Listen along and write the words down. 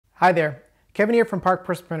Hi there, Kevin here from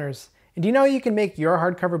Hardcover Printers. And do you know you can make your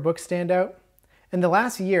hardcover book stand out? In the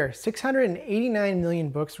last year, 689 million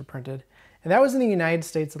books were printed, and that was in the United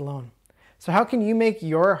States alone. So how can you make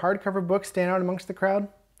your hardcover book stand out amongst the crowd?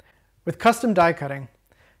 With custom die cutting.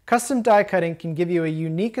 Custom die cutting can give you a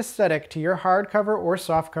unique aesthetic to your hardcover or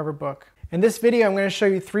softcover book. In this video, I'm going to show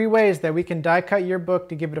you 3 ways that we can die cut your book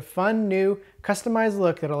to give it a fun, new, customized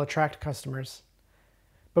look that'll attract customers.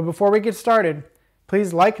 But before we get started,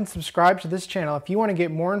 please like and subscribe to this channel if you want to get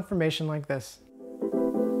more information like this.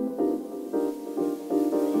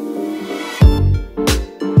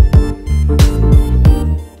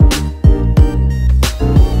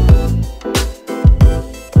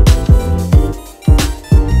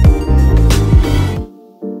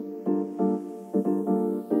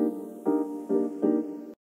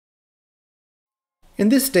 In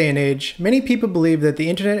this day and age, many people believe that the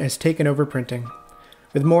internet has taken over printing.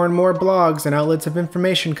 With more and more blogs and outlets of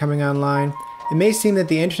information coming online, it may seem that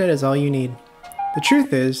the internet is all you need. The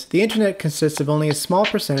truth is, the internet consists of only a small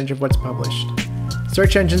percentage of what's published.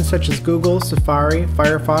 Search engines such as Google, Safari,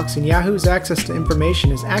 Firefox, and Yahoo's access to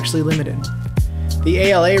information is actually limited. The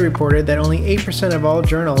ALA reported that only 8% of all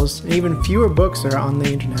journals and even fewer books are on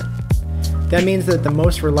the internet. That means that the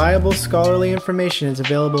most reliable scholarly information is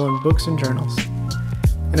available in books and journals.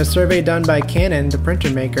 In a survey done by Canon, the printer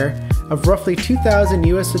maker, of roughly 2,000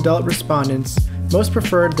 US adult respondents, most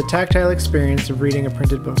preferred the tactile experience of reading a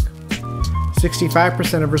printed book.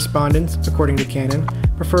 65% of respondents, according to Canon,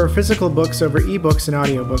 prefer physical books over ebooks and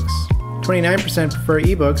audiobooks. 29% prefer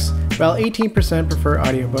ebooks, while 18% prefer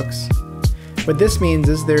audiobooks. What this means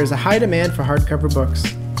is there is a high demand for hardcover books.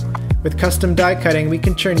 With custom die cutting, we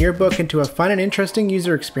can turn your book into a fun and interesting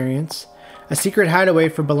user experience, a secret hideaway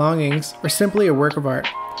for belongings, or simply a work of art.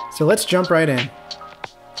 So let's jump right in.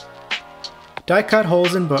 Die cut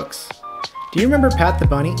holes in books. Do you remember Pat the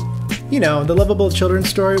Bunny? You know, the lovable children's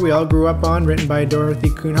story we all grew up on, written by Dorothy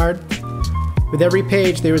Coonhard. With every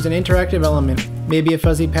page there was an interactive element, maybe a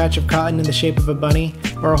fuzzy patch of cotton in the shape of a bunny,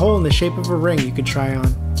 or a hole in the shape of a ring you could try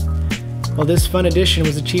on. Well, this fun addition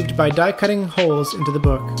was achieved by die cutting holes into the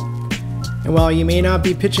book. And while you may not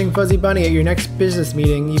be pitching Fuzzy Bunny at your next business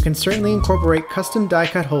meeting, you can certainly incorporate custom die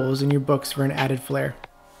cut holes in your books for an added flair.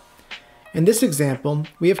 In this example,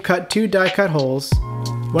 we have cut 2 die cut holes,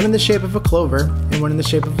 one in the shape of a clover and one in the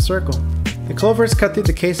shape of a circle. The clover is cut through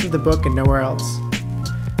the case of the book and nowhere else.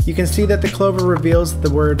 You can see that the clover reveals the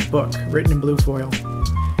word book written in blue foil.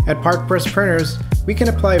 At Hardcover Printers, we can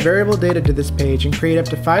apply variable data to this page and create up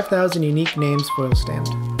to 5,000 unique names foil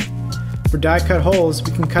stamped. For die cut holes,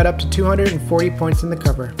 we can cut up to 240 points in the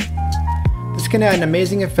cover. This can add an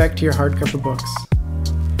amazing effect to your hardcover books.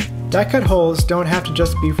 Die cut holes don't have to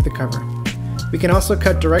just be for the cover. We can also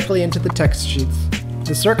cut directly into the text sheets.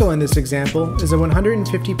 The circle in this example is a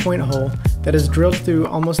 150 point hole that is drilled through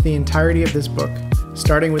almost the entirety of this book,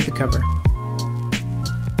 starting with the cover.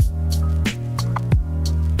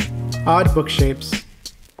 Odd book shapes.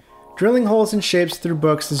 Drilling holes in shapes through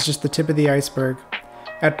books is just the tip of the iceberg.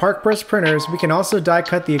 At Hardcover Printers, we can also die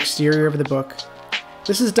cut the exterior of the book.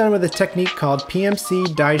 This is done with a technique called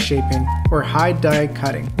PMC die shaping, or high die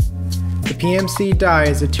cutting. The PMC die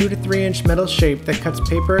is a 2 to 3 inch metal shape that cuts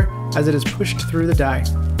paper as it is pushed through the die.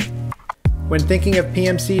 When thinking of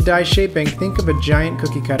PMC die shaping, think of a giant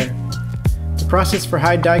cookie cutter. The process for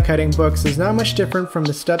high die cutting books is not much different from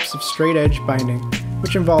the steps of straight edge binding,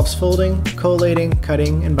 which involves folding, collating,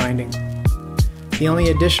 cutting, and binding. The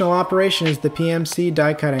only additional operation is the PMC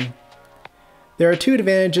die cutting. There are 2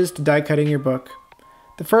 advantages to die cutting your book.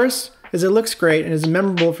 The first is it looks great and is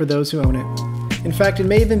memorable for those who own it. In fact, it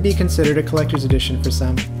may even be considered a collector's edition for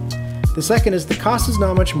some. The second is the cost is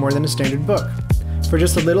not much more than a standard book. For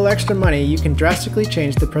just a little extra money, you can drastically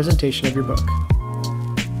change the presentation of your book.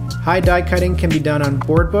 High die cutting can be done on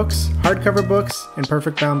board books, hardcover books, and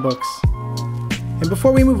perfect bound books. And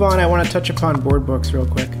before we move on, I want to touch upon board books real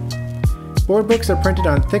quick. Board books are printed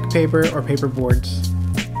on thick paper or paper boards.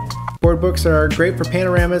 Board books are great for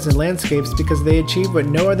panoramas and landscapes because they achieve what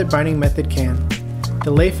no other binding method can. The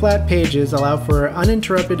lay-flat pages allow for an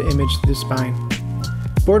uninterrupted image through the spine.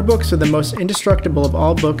 Board books are the most indestructible of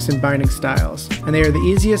all books and binding styles, and they are the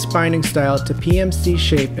easiest binding style to PMC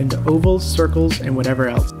shape into ovals, circles, and whatever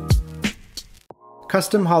else.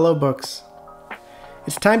 Custom hollow books.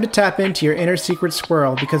 It's time to tap into your inner secret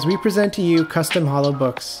squirrel because we present to you custom hollow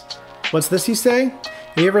books. What's this, you say?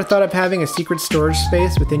 Have you ever thought of having a secret storage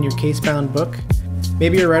space within your case-bound book?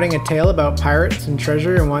 Maybe you're writing a tale about pirates and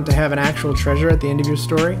treasure and want to have an actual treasure at the end of your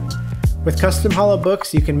story? With custom hollow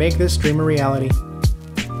books, you can make this dream a reality.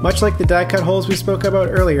 Much like the die cut holes we spoke about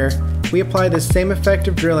earlier, we apply this same effect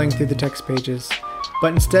of drilling through the text pages.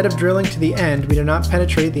 but instead of drilling to the end, we do not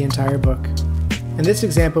penetrate the entire book. In this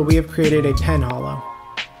example, we have created a pen hollow.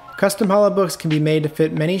 Custom hollow books can be made to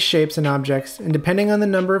fit many shapes and objects, and depending on the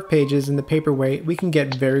number of pages and the paper weight, we can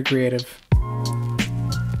get very creative.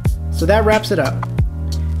 So that wraps it up.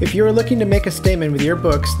 If you are looking to make a statement with your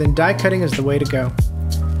books, then die cutting is the way to go.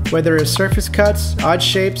 Whether it's surface cuts, odd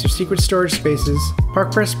shapes, or secret storage spaces,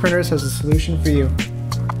 ParkPress Printers has a solution for you.